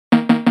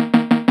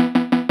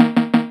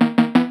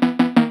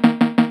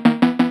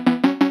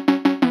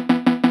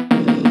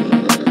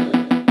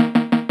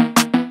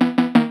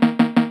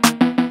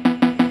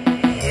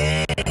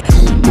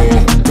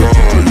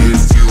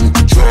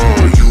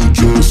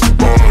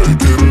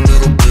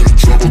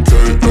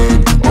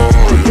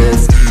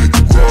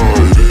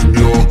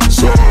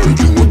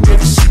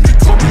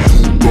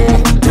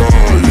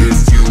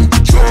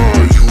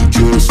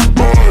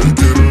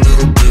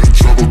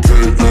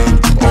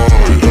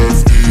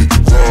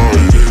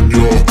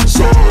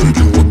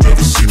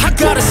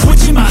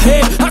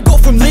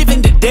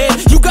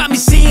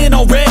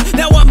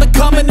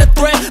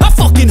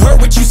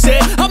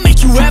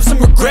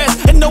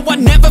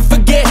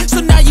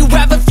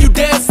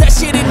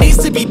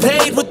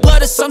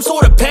some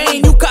sort of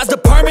pain. You caused a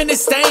permanent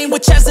stain,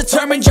 which has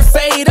determined your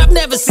fate. I've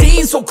never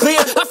seen so clear,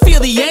 I feel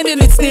the end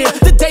and it's near.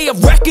 The day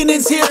of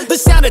reckoning's here, the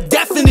sound of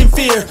deafening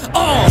fear.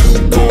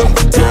 You gon'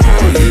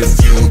 die if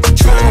you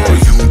try,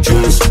 you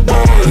just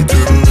might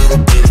get a little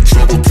bit of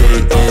trouble,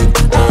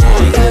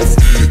 K-N-I-F-E,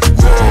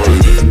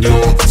 right in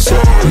your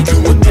side, you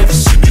will never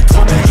see me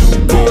coming. You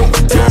gon'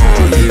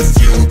 die if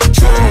you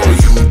try,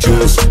 you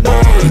just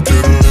might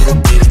get a little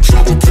bit of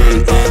trouble,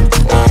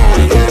 K-N-I-F-E,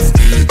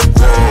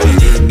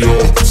 right in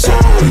your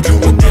side, you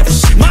will never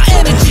see me coming. My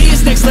energy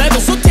is next level,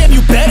 so damn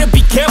you better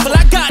be careful.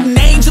 I got an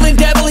angel and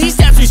devil, he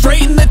snaps me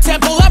straight in the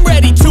temple. I'm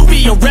ready to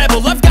be a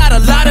rebel, I've got a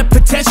lot of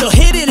potential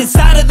hidden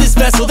inside of this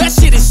vessel. That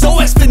shit is so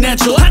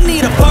exponential. I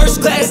need a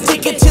first class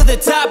ticket to the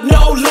top,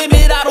 no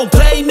limit. I don't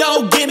play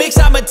no gimmicks,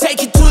 I'ma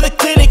take you to the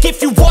clinic.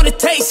 If you want a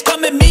taste,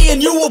 come at me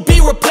and you will be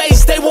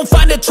replaced. They won't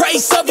find a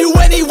trace of you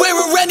anywhere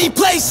or any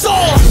place. You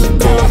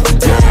gon'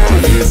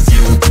 die if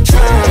you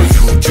try,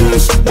 you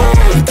just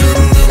might get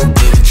a little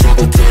bit of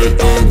trouble,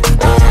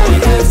 K-N-I-F-E,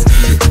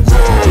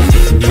 right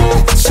in your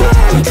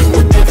side, you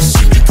will never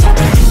see me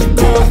coming. You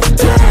gon'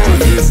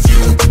 die if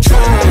you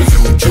try,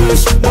 you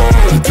just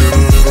might get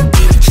a little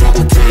bit of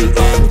trouble,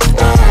 K-N-I-F-E,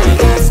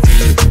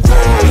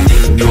 right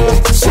in your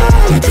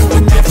side, you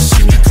will never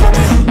see me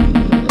coming.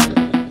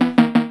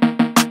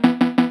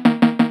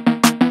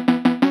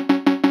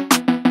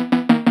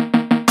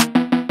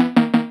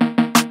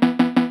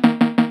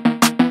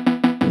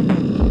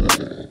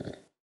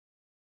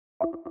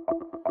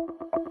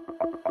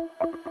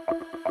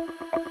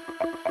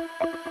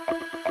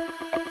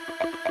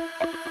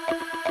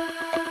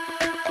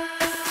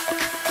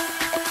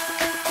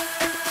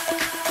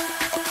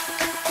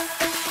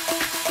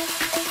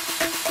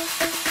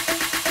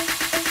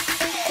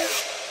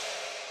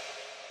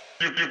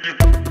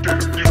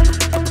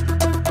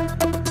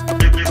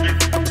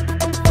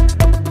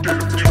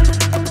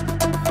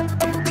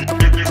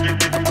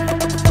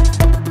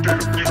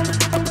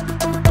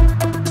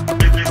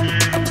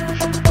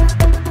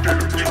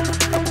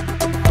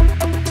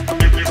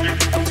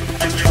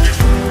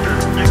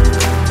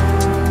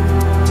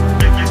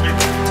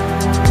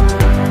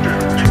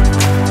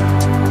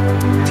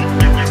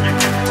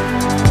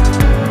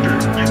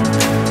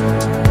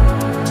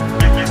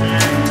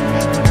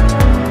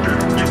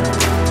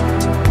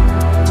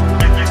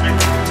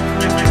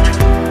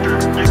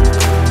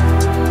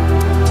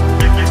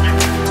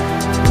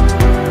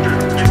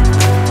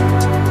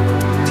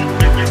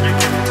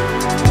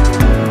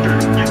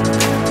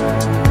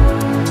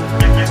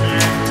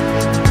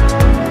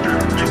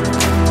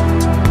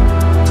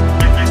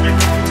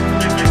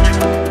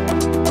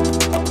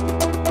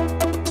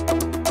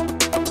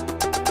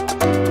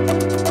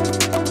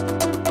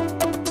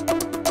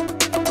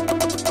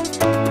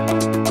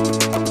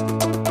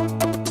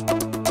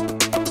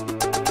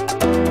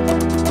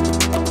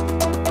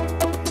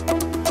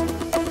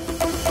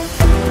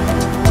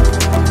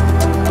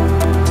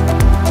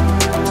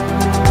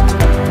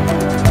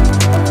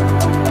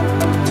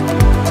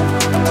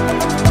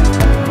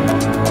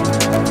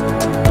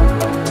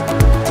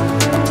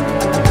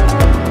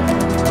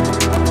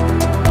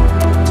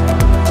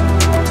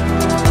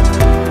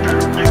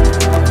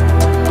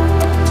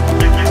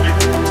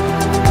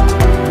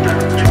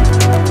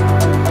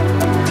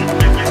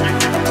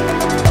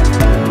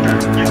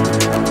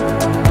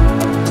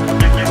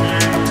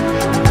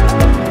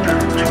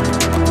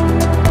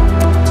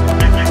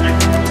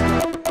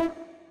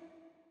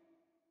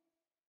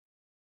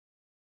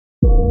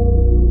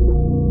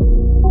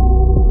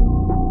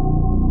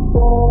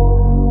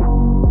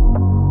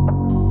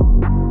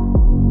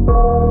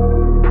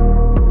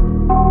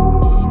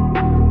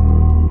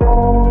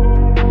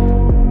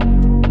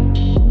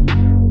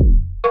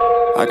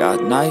 I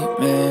got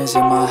nightmares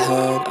in my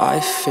head,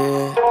 I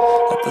fear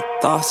that the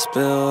thoughts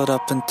build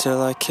up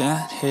until I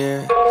can't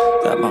hear,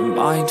 that my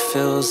mind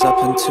fills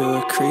up into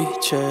a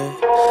creature,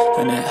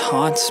 and it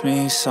haunts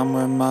me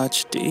somewhere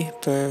much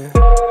deeper.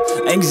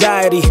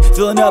 Anxiety,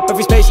 filling up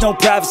every space, no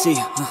privacy.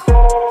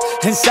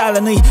 And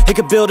silently, it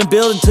could build and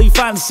build until you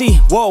finally see,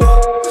 whoa,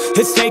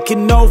 it's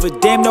taking over,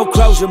 damn no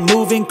closure,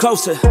 moving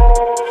closer.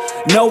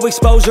 No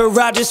exposure,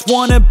 I just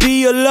wanna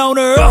be a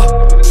loner.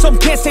 Some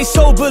can't stay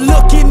sober,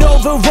 looking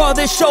over all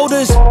their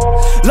shoulders,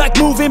 like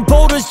moving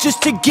boulders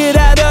just to get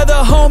out of the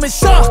home. It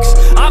sucks,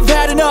 I've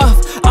had enough,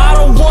 I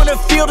don't wanna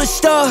feel the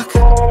stuck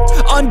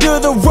under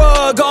the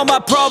rug, all my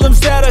problems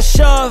that I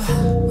shove.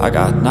 I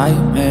got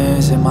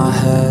nightmares in my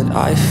head,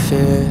 I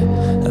fear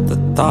that the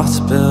thoughts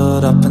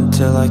build up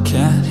until I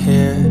can't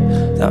hear,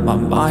 that my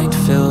mind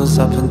fills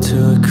up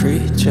into a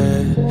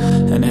creature,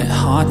 and it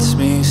haunts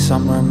me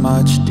somewhere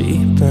much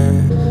deeper.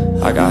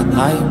 I got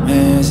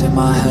nightmares in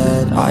my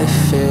head, I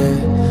fear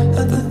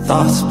that the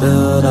thoughts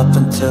build up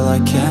until I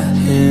can't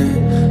hear,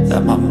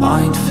 that my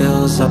mind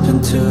fills up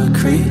into a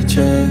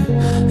creature,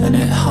 and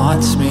it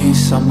haunts me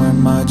somewhere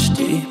much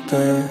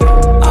deeper.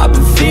 I've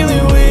been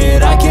feeling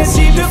weird, I can't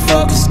seem to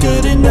focus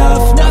good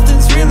enough.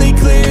 Nothing's really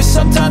clear,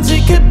 sometimes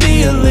it could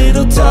be a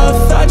little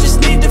tough. I just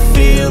need to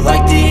feel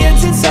like the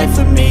end's in sight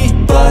for me,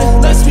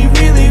 but let's be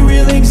really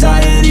real,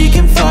 anxiety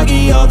can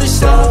foggy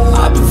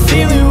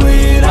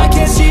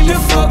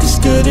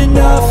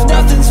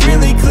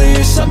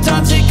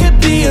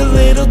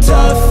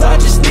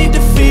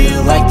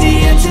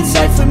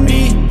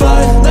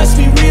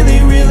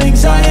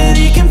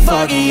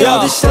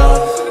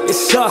It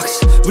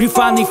sucks when you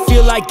finally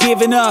feel like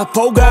giving up.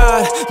 Oh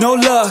God, no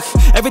luck.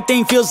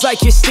 Everything feels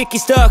like you're sticky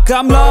stuck.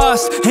 I'm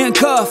lost,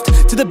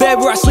 handcuffed to the bed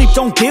where I sleep.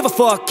 Don't give a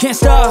fuck, can't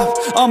stop.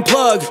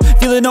 Unplug,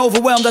 feeling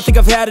overwhelmed, I think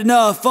I've had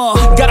enough.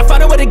 Gotta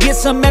find a way to get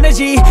some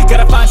energy.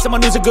 Gotta find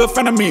someone who's a good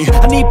friend of me.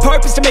 I need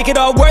purpose to make it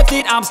all worth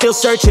it. I'm still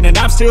searching and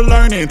I'm still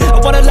learning. I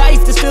want a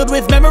life that's filled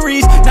with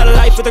memories, not a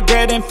life with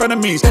regret and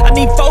frenemies. I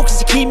need focus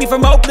to keep me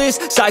from hopeless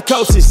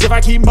psychosis if I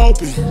keep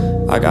moping.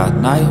 I got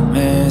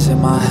nightmares in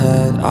my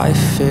head, I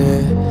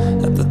fear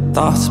that the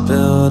thoughts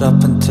build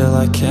up until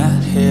I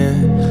can't hear,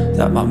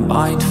 that my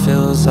mind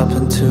fills up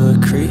into a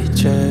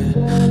creature,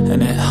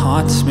 and it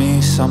haunts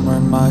me somewhere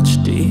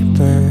much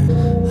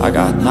deeper. I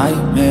got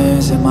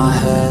nightmares in my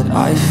head,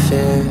 I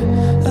fear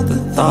that the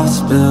thoughts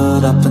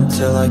build up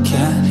until I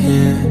can't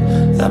hear,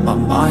 that my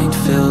mind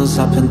fills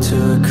up into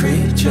a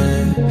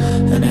creature,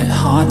 and it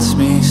haunts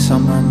me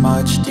somewhere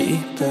much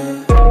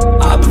deeper.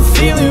 I've been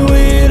feeling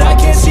weird, I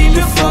can't seem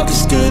to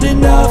focus good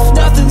enough.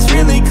 Nothing's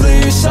really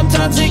clear,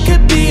 sometimes it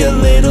could be a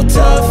little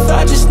tough.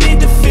 I just need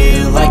to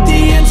feel like the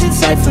end's in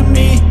sight for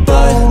me,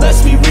 but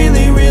let's be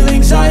really real,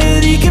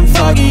 anxiety can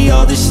foggy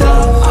all this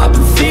stuff. I've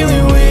been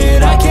feeling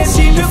weird, I can't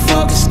seem to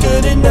focus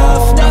good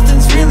enough.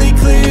 Nothing's really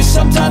clear,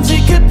 sometimes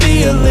it could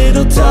be a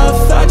little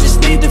tough. I just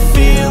need to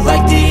feel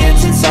like the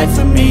end's in sight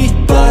for me,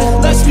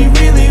 but let's be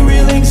really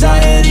real,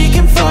 anxiety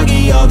can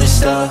foggy all this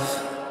stuff.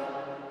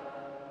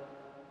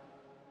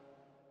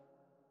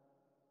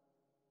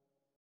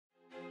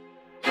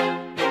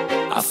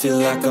 I feel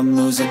like I'm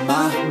losing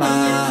my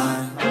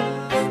mind.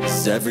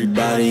 Is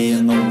everybody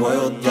in the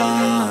world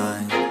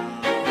blind?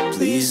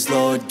 Please,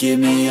 Lord, give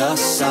me a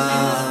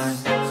sign,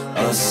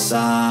 a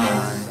sign.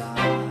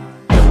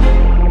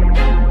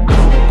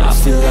 I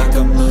feel like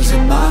I'm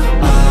losing my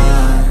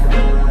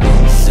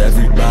mind. Is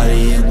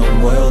everybody in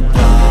the world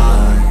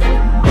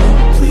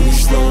blind?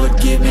 Please, Lord,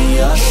 give me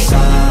a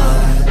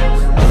sign,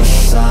 a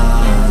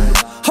sign.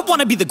 I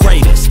wanna be the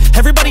greatest.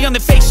 Everybody on the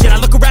fake shit. I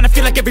look around and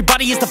feel like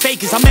everybody is the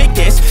fakest. I make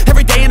this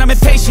every day and I'm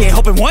impatient,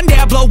 hoping one day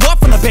I blow up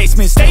from the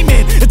basement.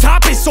 Statement, the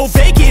top is so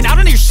vacant. I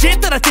don't hear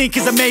shit that I think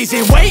is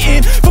amazing.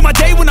 Waiting for my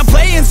day when I'm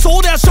playing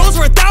sold out shows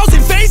for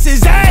 1,000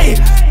 faces. Hey,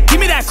 give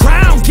me that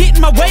crown, get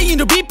in my way and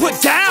to be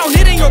put down.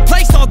 It ain't your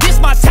place, all this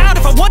my town.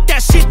 If I want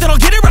that shit, then I'll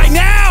get it right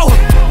now.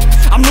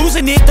 I'm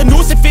losing it, the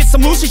noose it fits,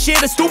 I'm losing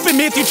shit. A stupid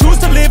myth, you choose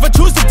to live or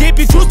choose to dip.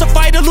 You choose to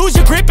fight or lose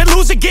your grip and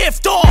lose a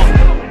gift.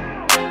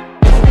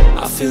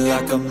 I feel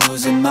like I'm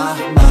losing my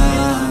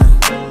mind.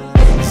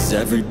 Is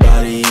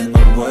everybody in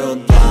the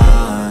world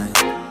blind?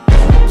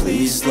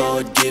 Please,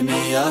 Lord, give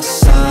me a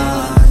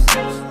sign,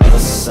 a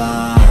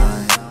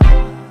sign.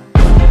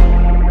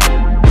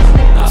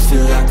 I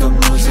feel like I'm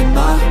losing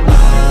my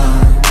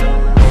mind.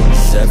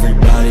 Is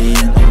everybody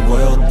in the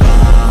world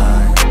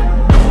blind?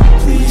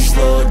 Please,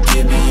 Lord,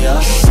 give me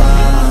a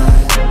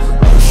sign,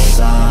 a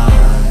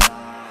sign.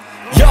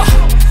 Yeah.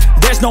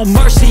 There's no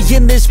mercy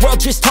in this world,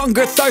 just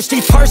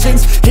hunger-thirsty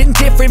persons in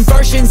different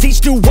versions,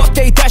 each new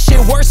update, that shit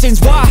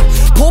worsens. Why?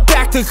 Pull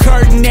back the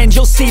curtain and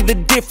you'll see the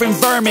different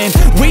vermin.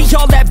 We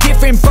all have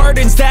different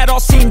burdens that all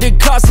seem to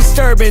cause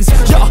disturbance.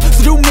 Yo,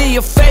 so do me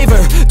a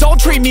favor, don't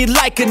treat me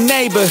like a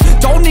neighbor.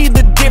 Don't need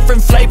the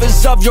different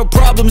flavors of your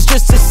problems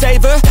just to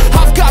savor.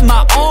 I've got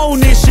my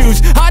own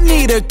issues, I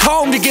need a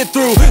comb to get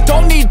through.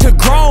 Don't need to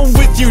groan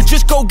with you,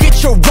 just go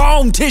get your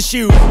own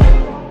tissue.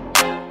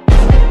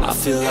 I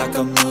feel like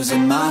I'm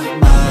losing my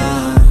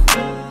mind.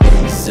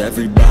 Is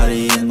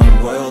everybody in the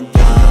world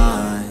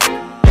blind?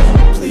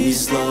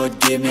 Please, Lord,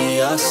 give me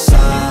a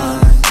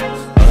sign,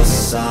 a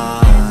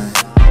sign.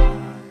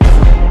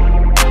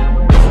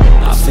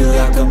 I feel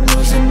like I'm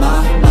losing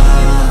my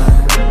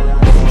mind.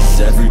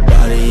 Is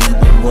everybody in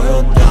the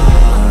world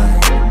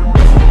blind?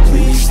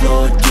 Please,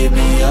 Lord, give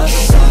me a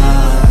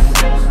sign,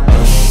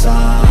 a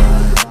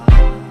sign.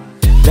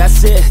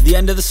 That's it, the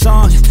end of the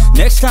song.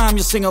 Next time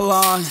you'll sing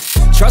along.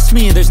 Trust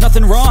me, there's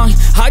nothing wrong.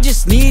 I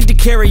just need to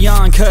carry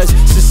on, cause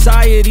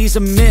society's a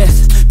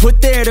myth put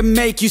there to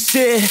make you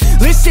sit.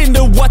 Listen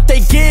to what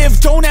they give.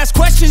 Don't ask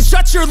questions,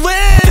 shut your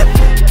lid.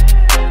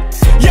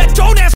 Yeah, don't ask